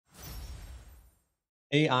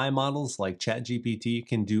AI models like ChatGPT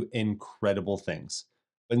can do incredible things.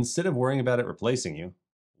 But instead of worrying about it replacing you,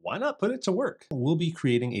 why not put it to work? We'll be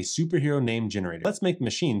creating a superhero name generator. Let's make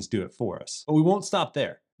machines do it for us. But we won't stop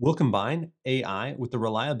there. We'll combine AI with the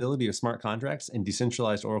reliability of smart contracts and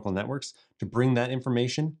decentralized Oracle networks to bring that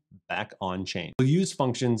information back on chain. We'll use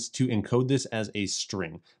functions to encode this as a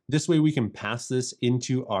string. This way we can pass this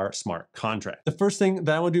into our smart contract. The first thing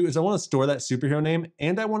that I want to do is I want to store that superhero name,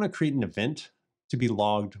 and I want to create an event to be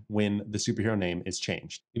logged when the superhero name is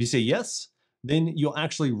changed. If you say yes, then you'll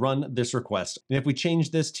actually run this request. And if we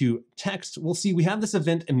change this to text, we'll see we have this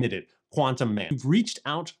event emitted, Quantum Man. We've reached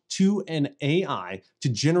out to an AI to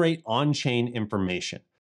generate on-chain information.